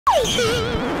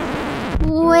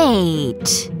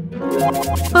Wait…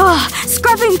 Ugh,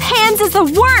 scrubbing pans is the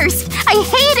worst! I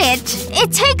hate it!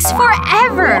 It takes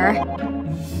forever!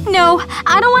 No,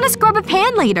 I don't want to scrub a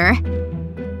pan later.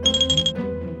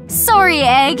 Sorry,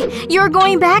 Egg. You're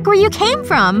going back where you came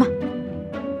from.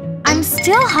 I'm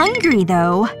still hungry,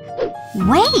 though.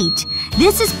 Wait!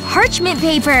 This is parchment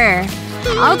paper!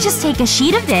 I'll just take a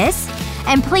sheet of this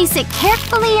and place it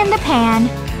carefully in the pan.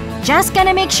 Just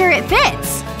gonna make sure it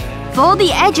fits. Fold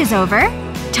the edges over.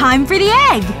 Time for the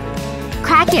egg!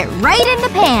 Crack it right in the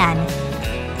pan.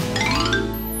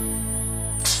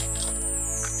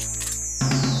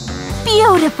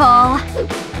 Beautiful!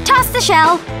 Toss the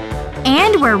shell.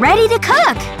 And we're ready to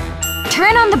cook!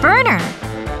 Turn on the burner.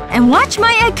 And watch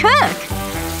my egg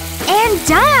cook. And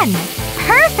done!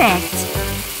 Perfect!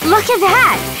 Look at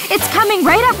that! It's coming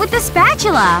right up with the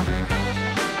spatula!